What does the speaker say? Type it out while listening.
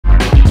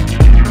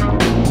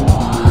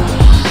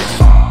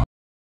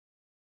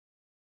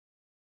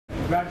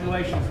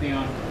Congratulations,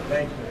 Dion.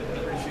 Thank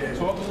you. Appreciate it.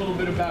 Talk a little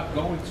bit about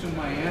going to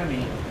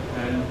Miami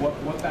and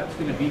what that's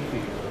going to be for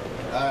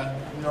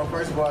you.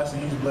 First of all, it's a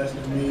huge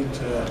blessing for me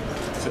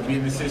to be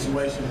in this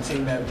situation, a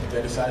team that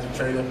decides to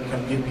trade up and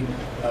come get me.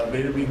 But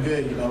it'll be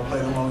good,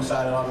 playing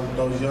alongside all of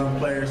those young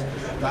players,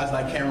 guys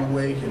like Cameron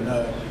Wake and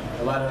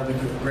a lot of other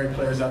great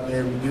players out there.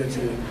 It'll be good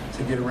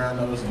to get around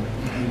those and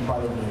be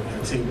part of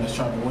a team that's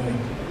trying to win.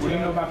 What do you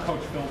know about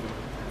Coach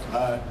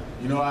Philby?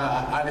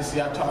 I honestly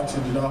talked to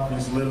the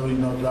Dolphins little,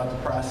 throughout the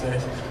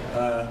process.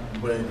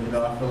 But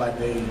I feel like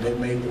they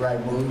made the right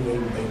move. They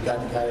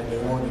got the guy that they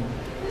wanted.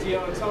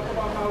 Dion, talk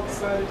about how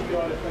excited you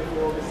are to play for an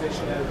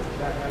organization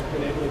that has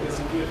been able to get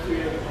some good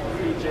free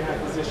agent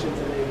acquisitions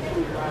and they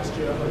improved last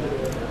year under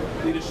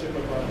the leadership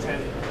of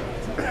Tanny.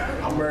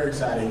 I'm very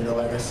excited,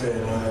 like I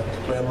said,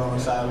 to play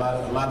alongside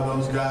a lot of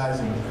those guys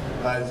and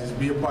just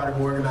be a part of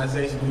an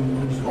organization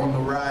who's on the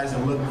rise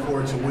and looking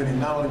forward to winning,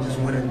 not only just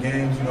winning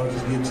games,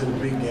 just getting to the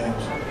big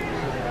games.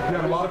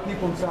 A lot of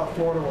people in South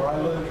Florida, where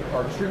I live,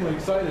 are extremely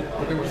excited,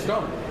 but they were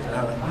stunned.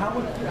 How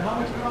much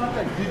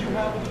contact did you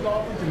have with the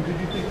Dolphins, and did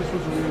you think this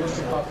was a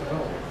realistic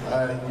possibility?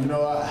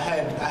 I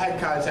had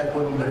contact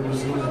with them, but it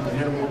was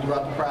minimal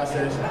throughout the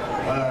process.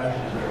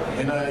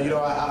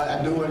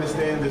 I do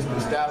understand the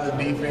style of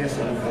defense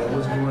and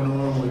what's going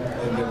on with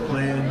their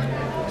plan.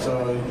 So,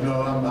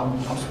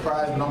 I'm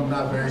surprised, but I'm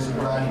not very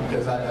surprised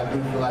because I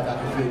do feel like I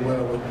can fit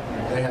well with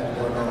what they have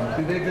going on.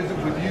 Did they visit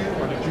with you,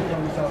 or did you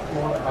come to South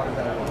Florida? How did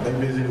that work? They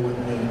visited with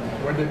me.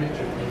 Where did they meet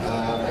you?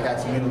 I got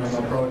to meet them on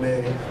my pro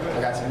day.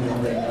 I got to meet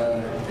them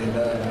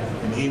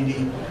in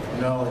Indy,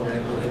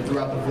 and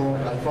throughout the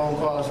phone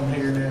calls from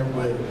here and there.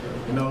 But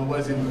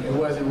it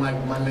wasn't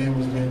like my name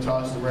was being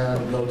tossed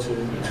around to go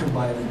to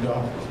Miami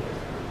Dolphins.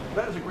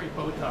 That is a great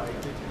bow tie.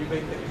 Did you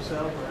make that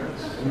yourself?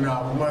 Or?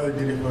 No, my mother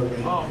did it for me.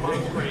 Oh,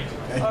 mom's great.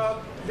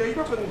 You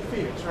grew up in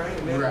Phoenix, right?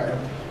 Right.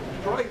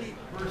 Dry heat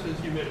versus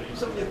humidity.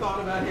 Something you thought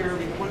about here? I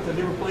mean, I've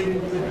never played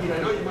in humidity. I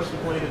know you must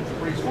have played in some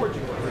pretty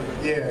scorching weather.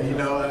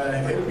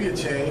 Yeah, it'll be a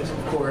change,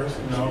 of course,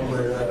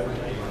 but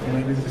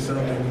this is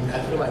something,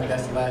 I feel like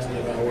that's the last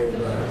thing I worry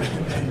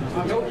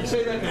about. You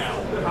say that now.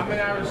 I'm in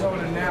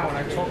Arizona now, and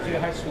I talked to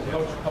your high school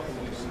coach a couple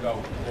weeks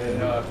ago,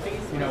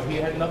 and he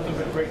had nothing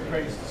but great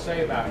praise to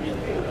say about you.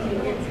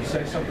 You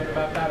say something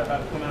about that,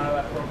 about coming out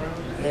of that program?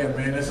 Yeah,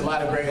 man, there's a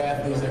lot of great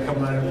athletes that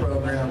come out of the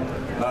program.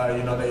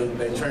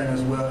 They train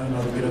us well,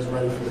 to get us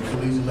ready for the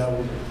collegiate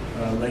level.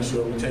 Make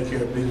sure we take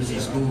care of business in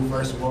school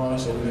first of all,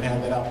 so we can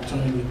have that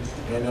opportunity.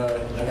 And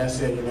like I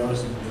said,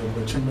 it's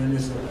a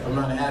tremendous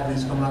amount of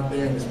athletes come out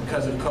there, and it's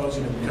because of the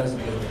coaching and because of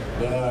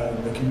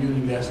the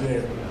community that's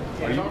there.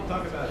 Yeah,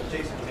 talk about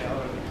Jason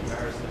Taylor in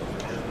comparison.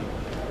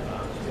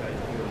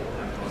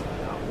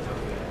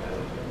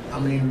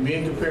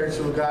 Being compared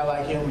to a guy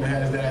like him that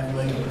has that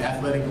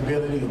athletic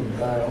ability, who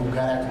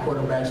got after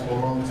quarterbacks for a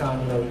long time,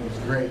 he's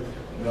great.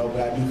 But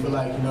I do feel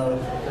like,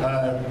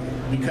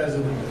 because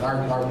of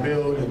our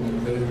build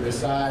and the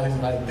size,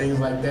 like things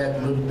like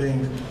that, the little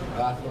things,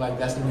 I feel like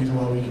that's the reason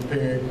why we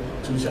compare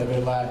to each other a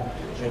lot.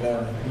 And,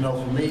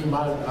 for me,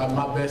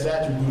 my best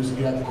attribute is to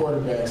get at the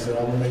quarterback, so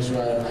I want to make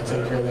sure I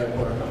take care of that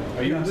part.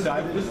 Are you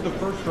excited? This is the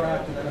first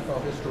draft in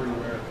NFL history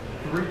where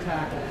 3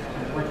 tackles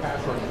and 3 pass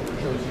rushers were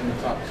chosen in the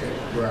top 6.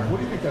 Right. What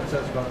do you think that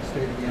says about the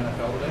state of the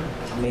NFL today?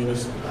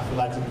 I feel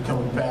like it's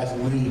becoming a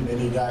passing league. They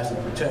need guys to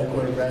protect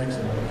quarterbacks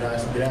and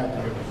guys to get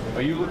after them.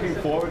 Are you looking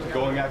forward to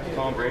going after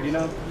Tom Brady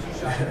now?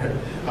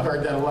 I've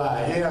heard that a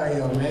lot. Yeah, I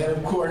am, man.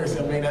 Of course.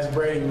 That's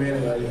Brady,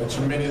 man. A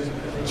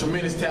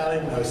tremendous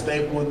talent, a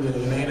staple in the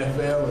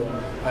NFL.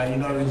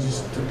 And, it's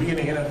just to be in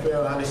the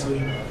NFL, honestly,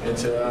 and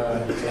to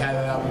have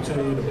that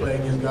opportunity to play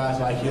against guys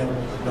like him,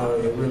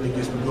 it really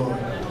gets me going.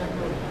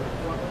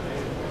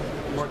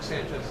 Mark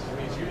Sanchez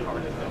means you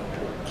hard to know.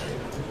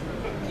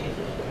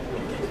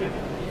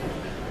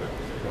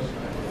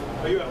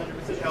 Are you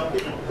 100%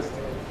 healthy?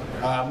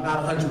 I'm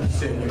not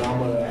 100%.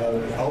 I'm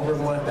over a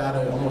month out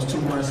of, almost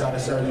 2 months out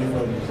of surgery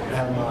from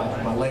having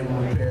my labor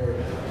repaired.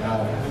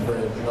 But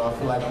I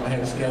feel like I'm ahead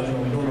of schedule.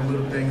 I'm doing the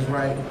little things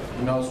right,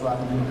 so I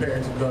can be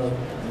prepared to go,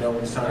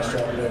 when it's time to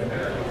strap it up.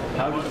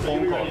 How did the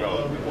phone call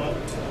go?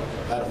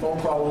 The phone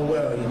call went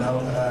well,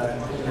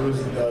 It was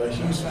a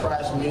huge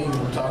surprise for me.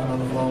 I'm talking on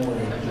the phone with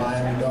a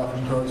Miami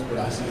Dolphins coach, but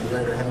I see the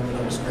Raider helmet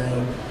on the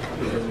screen.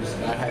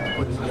 I had to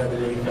put it together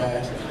really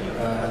fast.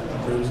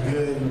 But it was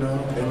good,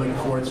 They're looking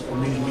forward for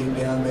me to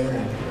get down there,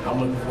 and I'm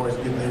looking forward to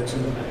getting there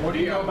too. What do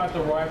you know about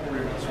the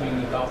rivalry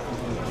between the Dolphins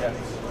and the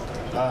Jets?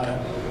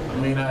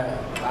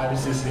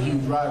 Obviously it's a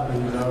huge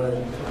rivalry,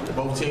 and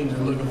both teams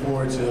are looking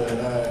forward to,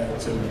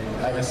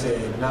 like I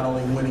said, not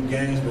only winning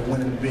games, but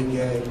winning the big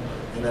game.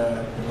 And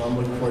I'm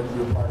looking forward to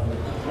be a part of it.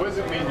 What does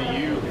it mean to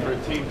you for a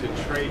team to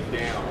trade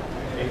down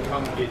and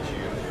come get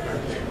you?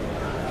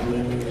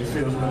 It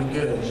feels really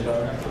good,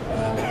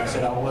 Like I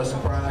said, I was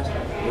surprised.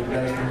 It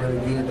does feel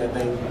really good that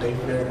they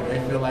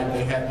feel like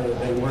they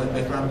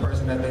found the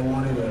person that they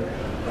wanted. And,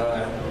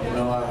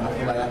 I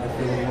feel like I can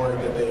feel the word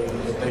that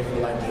they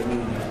feel like they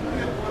need.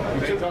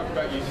 They talk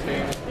about you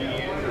staying at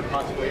Dion or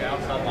possibly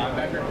outside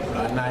linebacker.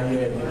 Not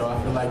yet. You know,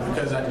 I feel like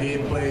because I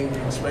did play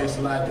in space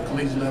a lot at the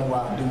collegiate level,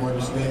 I do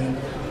understand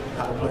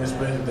how to play in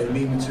space if they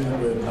need me to.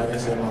 But like I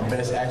said, my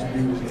best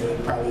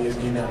attribute probably is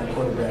getting out the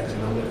quarterbacks,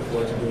 and I'm looking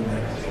forward to doing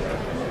that.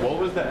 What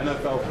was the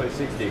NFL Play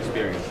 60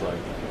 experience like?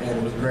 And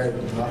it was great.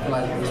 You know, I feel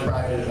like it was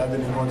probably, other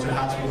than going to the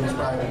hospital, it's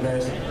probably the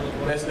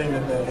best thing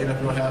that the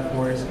NFL had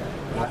for us.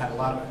 I had a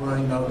lot of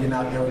fun, you know, getting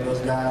out there with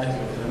those guys,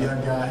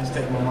 young guys,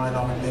 taking my mind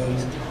off of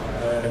things.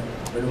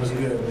 But it was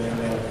good,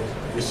 man.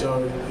 It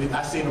showed.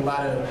 I seen a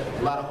lot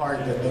of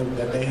heart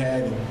that they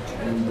had,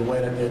 and the way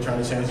that they're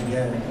trying to change the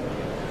game.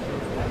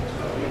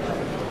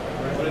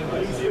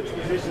 When you switch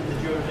positions,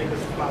 did you ever think this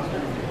was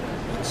possible?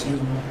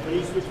 Excuse me. When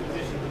you switch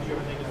positions, did you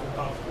ever think this was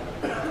possible?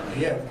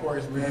 Yeah, of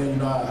course, man. You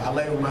know, I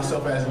labeled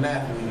myself as an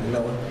athlete. You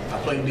know, I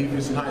played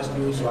defense in high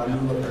school, so I knew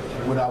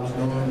what I was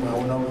doing. When I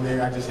went over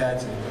there, I just had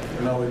to,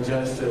 you know,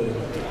 adjust to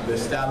the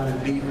style of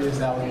the defense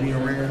that was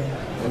being ran,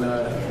 and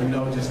you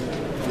know, just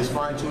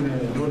fine tuning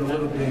and doing the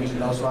little things. You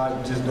know, so I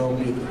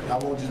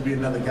won't just be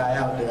another guy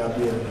out there. I'll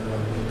be a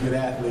good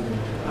athlete.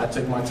 And I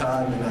took my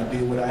time and I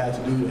did what I had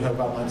to do to help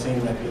out my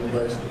team at the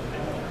university.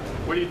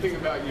 What do you think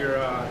about your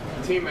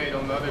teammate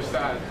on the other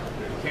side,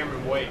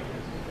 Cameron Wake?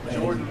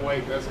 Jordan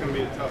Wake, that's going to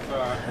be a tough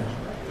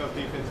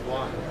defensive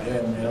line.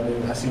 Yeah, man. I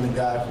mean, I seen the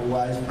guy for a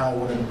while. He's probably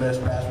one of the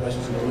best pass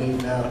rushers in the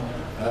league now.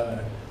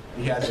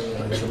 He has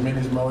a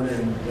tremendous motor,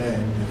 and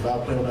man, if I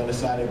play on the other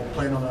side,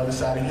 playing on the other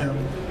side of him,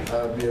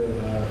 it'd be a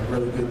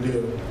really good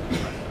deal.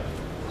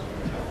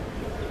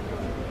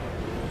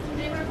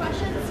 Any more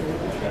questions?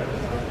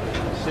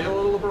 Say a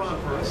little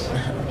LeBron for us.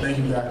 Thank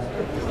you, guys.